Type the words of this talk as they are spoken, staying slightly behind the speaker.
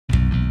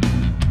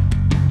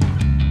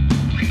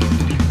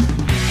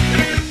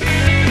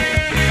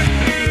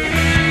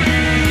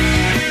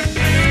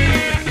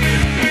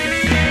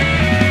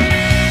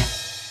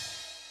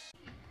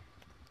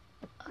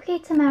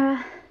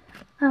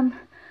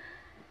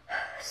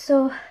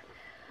So,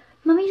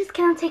 Mommy just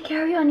cannot take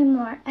care of you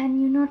anymore.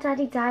 And you know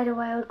Daddy died a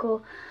while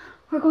ago.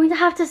 We're going to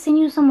have to send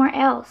you somewhere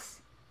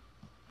else.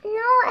 No,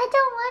 I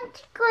don't want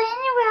to go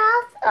anywhere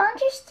else. I want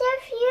to stay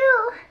with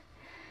you.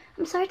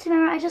 I'm sorry,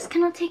 Tamara. I just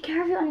cannot take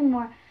care of you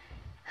anymore.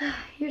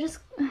 You're just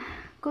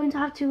going to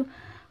have to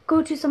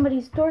go to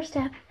somebody's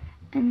doorstep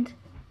and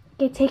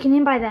get taken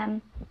in by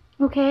them.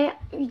 Okay?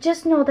 You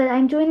just know that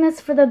I'm doing this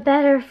for the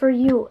better for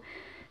you.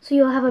 So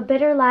you'll have a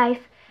better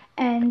life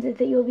and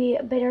that you'll be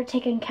better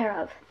taken care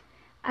of.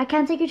 I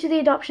can't take you to the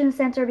adoption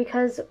center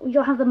because we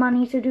don't have the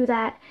money to do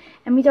that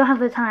and we don't have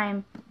the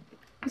time.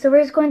 So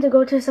we're just going to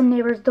go to some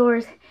neighbors'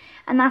 doors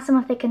and ask them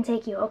if they can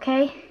take you,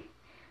 okay?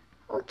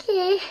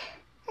 Okay.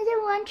 I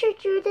don't want to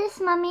do this,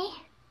 Mommy.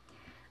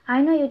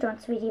 I know you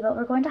don't, sweetie, but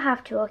we're going to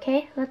have to,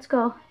 okay? Let's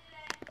go.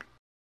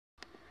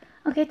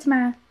 Okay,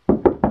 Tamara.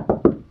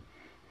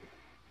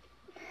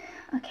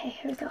 Okay,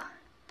 here we go.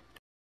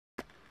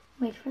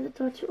 Wait for the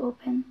door to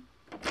open.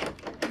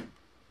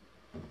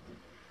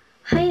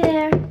 Hi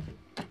there.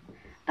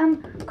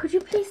 Could you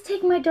please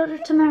take my daughter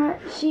Tamara?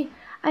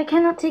 I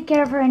cannot take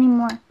care of her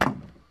anymore.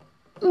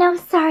 No,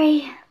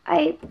 sorry.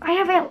 I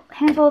have a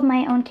handful of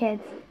my own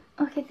kids.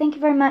 Okay, thank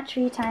you very much for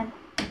your time.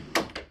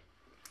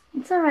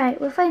 It's alright,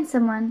 we'll find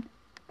someone.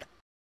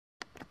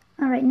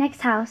 Alright,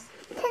 next house.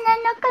 Can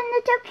I knock on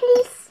the door,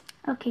 please?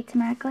 Okay,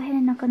 Tamara, go ahead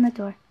and knock on the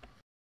door.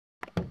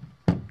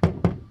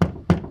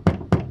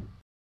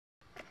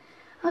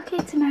 Okay,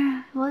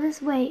 Tamara, we'll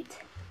just wait.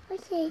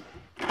 Okay.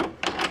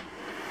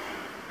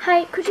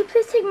 Hi, could you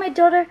please take my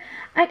daughter?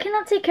 I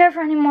cannot take care of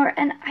her anymore,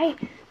 and I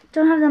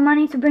don't have the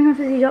money to bring her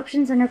to the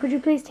adoption center. Could you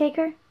please take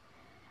her?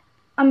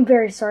 I'm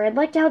very sorry. I'd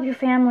like to help your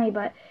family,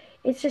 but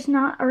it's just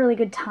not a really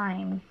good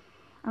time.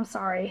 I'm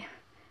sorry.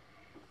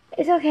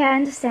 It's okay, I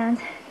understand.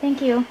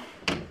 Thank you.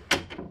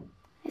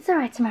 It's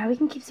alright, Tamara. We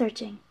can keep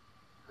searching.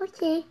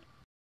 Okay.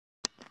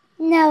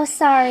 No,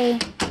 sorry.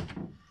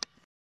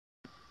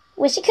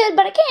 Wish I could,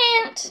 but I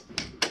can't.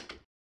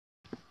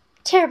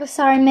 Terrible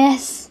sorry,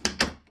 miss.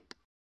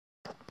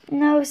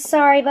 No,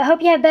 sorry, but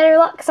hope you have better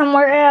luck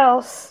somewhere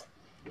else.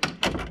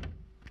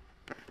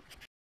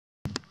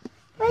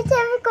 What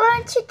are we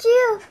going to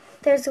do?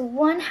 There's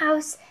one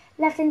house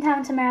left in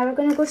town, Tamara. We're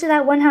going to go to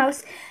that one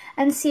house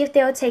and see if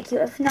they'll take you.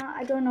 If not,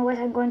 I don't know what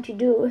I'm going to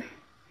do.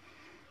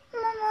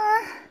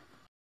 Mama.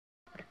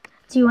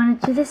 Do you want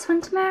to do this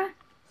one, Tamara?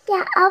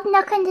 Yeah, I'll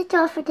knock on the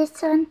door for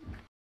this one.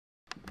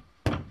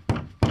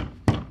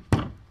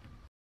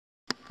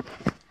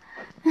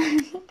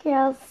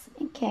 Girls,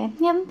 okay.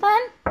 You having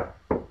fun?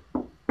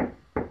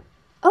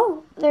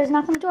 Oh, there's a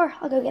knock on the door.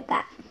 I'll go get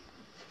that.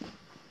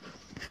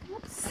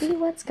 Let's see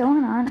what's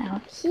going on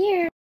out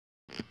here.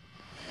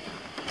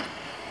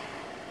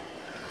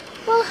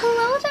 Well,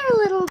 hello there,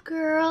 little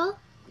girl.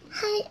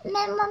 Hi,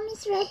 my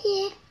mommy's right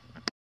here.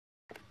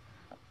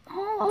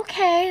 Oh,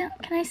 okay.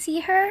 Can I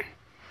see her?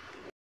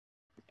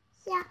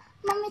 Yeah,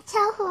 Mommy,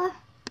 tell her.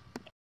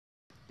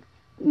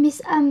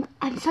 Miss, I'm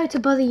sorry to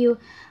bother you.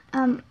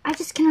 I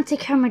just cannot take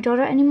care of my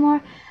daughter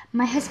anymore.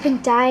 My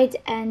husband died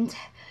and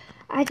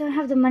I don't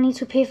have the money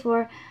to pay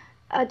for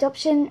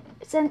adoption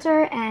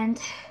center, and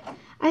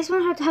I just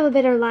want her to have a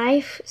better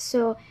life,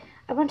 so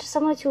I want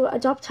someone to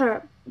adopt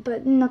her,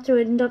 but not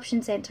through an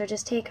adoption center,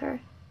 just take her.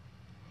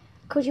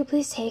 Could you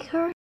please take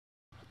her?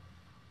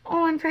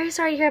 Oh, I'm very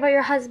sorry to hear about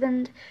your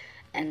husband,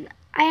 and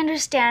I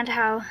understand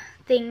how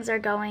things are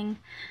going.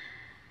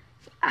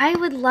 I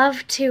would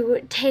love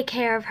to take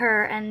care of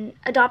her and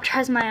adopt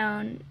her as my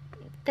own.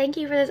 Thank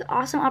you for this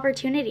awesome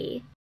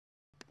opportunity.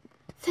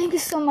 Thank you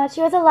so much.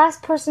 You're the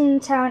last person in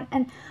town,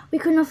 and we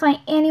could not find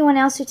anyone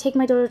else to take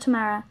my daughter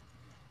Tamara.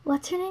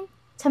 What's her name?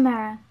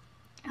 Tamara.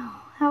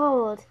 Oh, how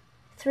old?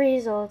 3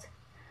 years old.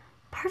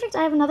 Perfect.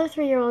 I have another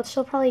 3-year-old.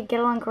 She'll probably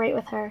get along great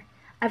with her.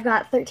 I've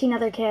got 13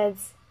 other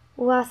kids.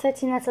 Wow,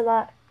 13, that's a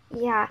lot.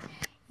 Yeah,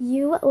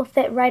 you will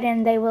fit right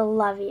in. They will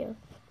love you.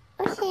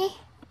 Okay.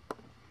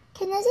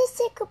 Can I just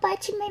say goodbye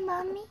to my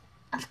mommy?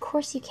 Of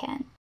course you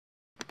can.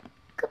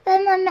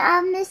 Goodbye, Mommy.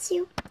 I'll miss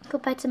you.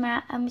 Goodbye,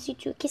 Tamara. I'll miss you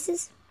too.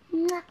 Kisses.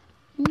 Mwah.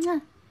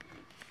 Mwah.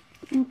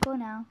 Go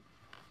now.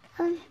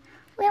 When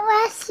will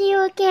I see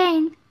you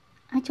again?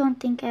 I don't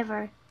think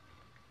ever.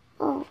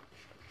 Oh.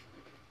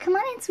 Come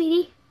on in,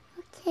 sweetie.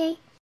 Okay.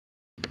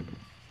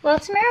 Well,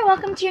 Tamara,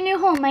 welcome to your new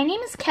home. My name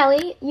is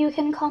Kelly. You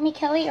can call me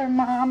Kelly or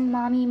Mom,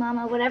 Mommy,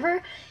 Mama,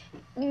 whatever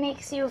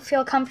makes you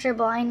feel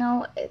comfortable. I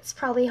know it's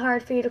probably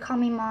hard for you to call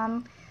me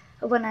Mom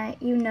when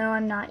you know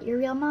I'm not your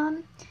real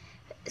mom.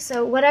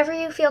 So whatever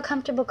you feel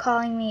comfortable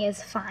calling me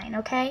is fine,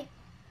 okay?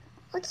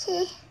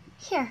 Okay.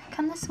 Here,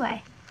 come this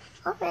way.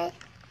 Alright.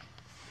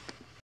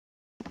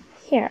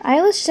 Here,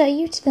 I will show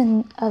you to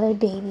the other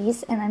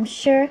babies, and I'm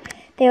sure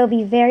they will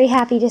be very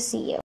happy to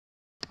see you.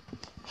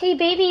 Hey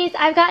babies,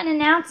 I've got an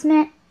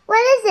announcement. What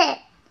is it?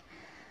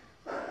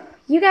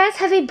 You guys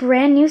have a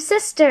brand new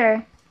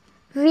sister.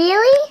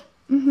 Really?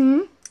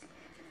 Mm-hmm.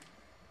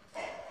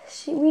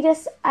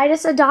 I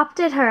just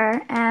adopted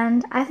her,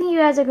 and I think you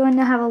guys are going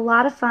to have a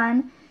lot of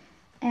fun.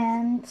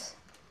 And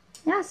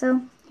yeah,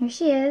 so here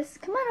she is.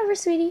 Come on over,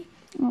 sweetie.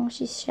 Oh,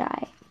 she's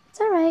shy. It's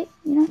all right.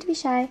 You don't have to be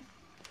shy.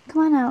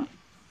 Come on out.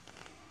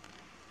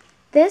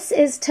 This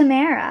is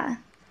Tamara.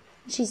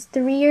 She's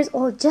 3 years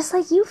old, just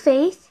like you,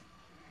 Faith.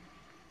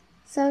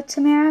 So,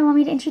 Tamara, want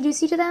me to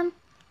introduce you to them?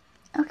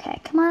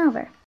 Okay, come on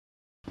over.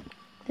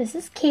 This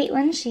is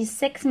Caitlin. She's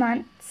 6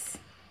 months.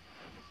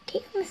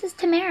 Caitlin, this is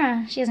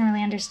Tamara. She doesn't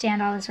really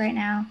understand all this right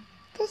now.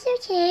 That's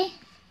okay.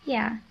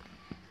 Yeah.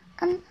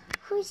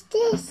 Who's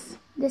this?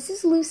 This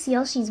is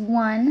Lucille. She's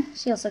 1.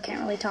 She also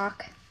can't really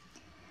talk.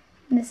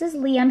 And this is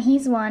Liam.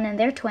 He's 1, and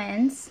they're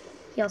twins.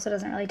 He also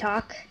doesn't really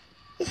talk.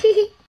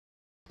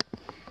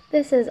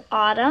 This is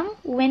Autumn,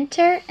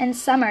 Winter, and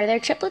Summer. They're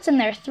triplets and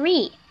they're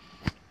 3.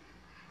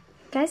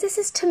 Guys, this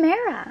is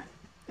Tamara.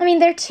 I mean,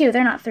 they're 2.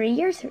 They're not 3.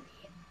 You're 3.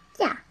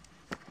 Yeah.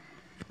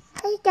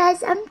 Hey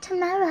guys, I'm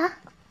Tamara.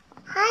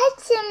 Hi,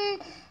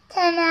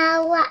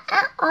 Tamara.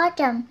 I'm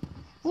Autumn.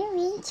 I'm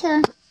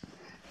Winter.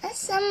 I'm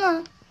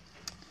Summer.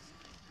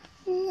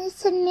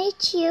 Nice to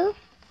meet you.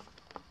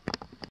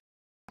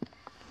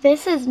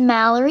 This is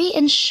Mallory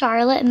and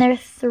Charlotte, and they're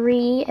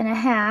 3 and a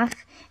half,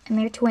 and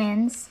they're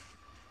twins.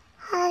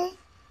 Hi.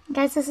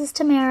 Guys, this is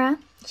Tamara.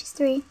 She's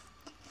 3.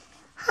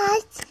 Hi,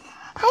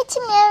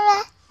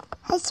 Tamara.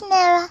 Hi,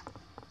 Tamara.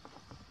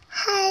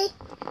 Hi.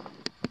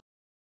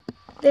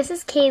 This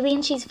is Kaylee,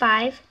 and she's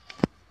 5.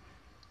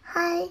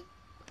 Hi.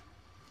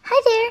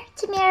 Hi there,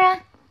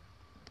 Tamara.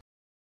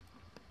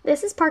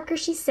 This is Parker.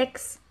 She's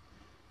 6.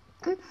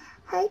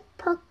 Hi,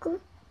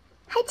 Parker.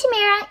 Hi,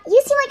 Tamara.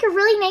 You seem like a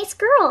really nice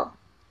girl.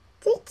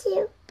 Thank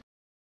you.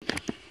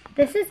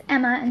 This is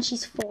Emma, and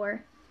she's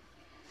 4.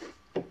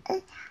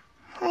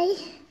 Hi.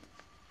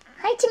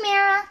 Hi,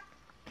 Tamara.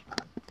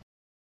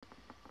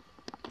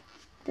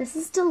 This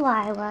is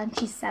Delilah, and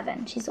she's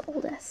 7. She's the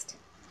oldest.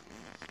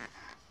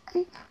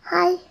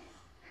 Hi.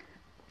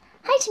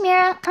 Hi,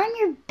 Tamara. I'm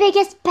your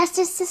biggest,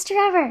 bestest sister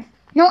ever.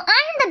 No,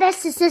 I'm the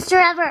bestest sister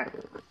ever.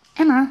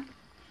 Emma.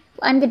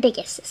 Well, I'm the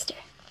biggest sister.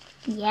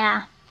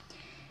 Yeah.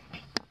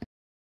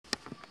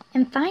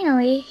 And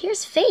finally,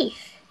 here's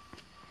Faith.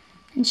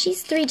 And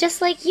she's 3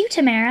 just like you,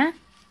 Tamara.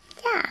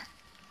 Yeah.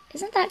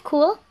 Isn't that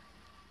cool?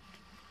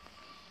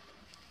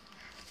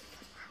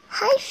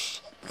 Hi.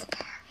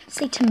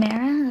 Say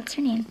Tamara. That's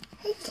her name.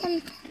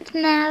 Hi,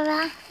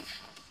 Tamara.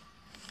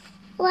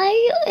 Why are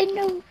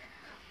you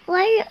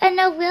in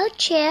a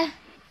wheelchair?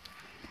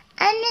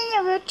 I'm in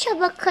a wheelchair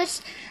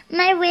because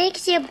my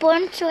legs are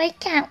born so I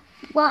can't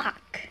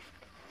walk.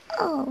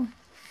 Oh.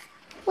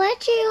 Why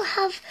do you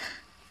have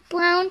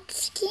brown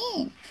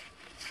skin?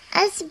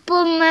 I was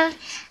born with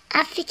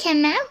African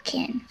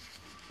American.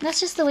 That's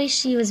just the way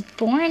she was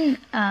born,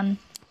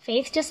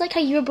 Faith. Just like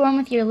how you were born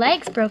with your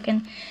legs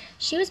broken,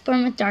 she was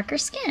born with darker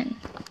skin.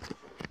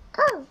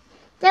 Oh,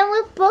 then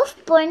we're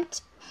both born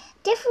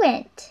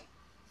different.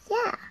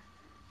 Yeah.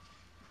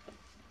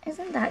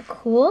 Isn't that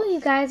cool? You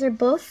guys are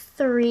both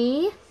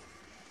 3.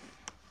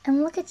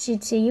 And look at you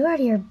 2. You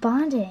already are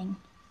bonding.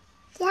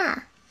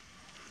 Yeah.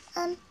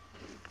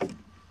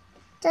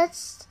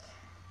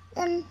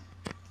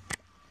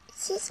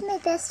 She's my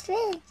best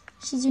friend.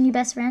 She's your new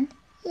best friend?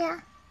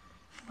 Yeah.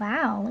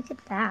 Wow, look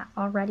at that.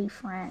 Already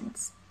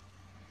friends.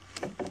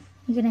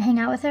 You gonna hang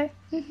out with her?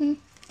 Mm-hmm.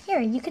 Here,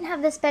 you can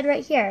have this bed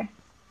right here.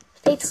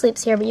 Faith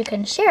sleeps here, but you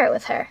can share it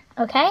with her,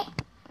 okay?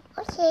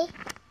 Okay.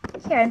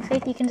 Here, and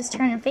Faith, you can just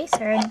turn and face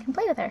her and you can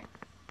play with her.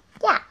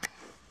 Yeah.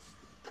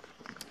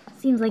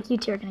 Seems like you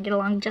 2 are gonna get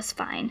along just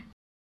fine.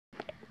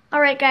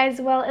 Alright guys,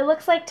 well, it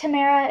looks like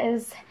Tamara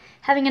is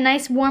having a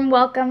nice warm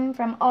welcome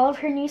from all of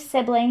her new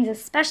siblings,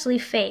 especially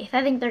Faith.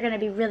 I think they're gonna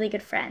be really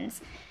good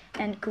friends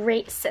and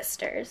great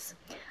sisters.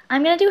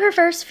 I'm gonna do her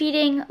first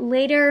feeding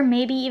later,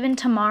 maybe even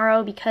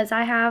tomorrow, because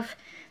I have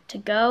to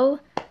go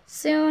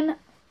soon.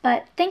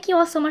 But thank you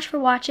all so much for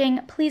watching.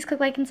 Please click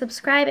like and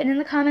subscribe, and in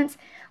the comments,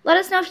 let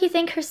us know if you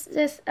think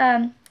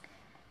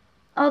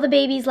all the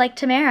babies like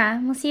Tamara.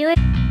 We'll see you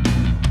later.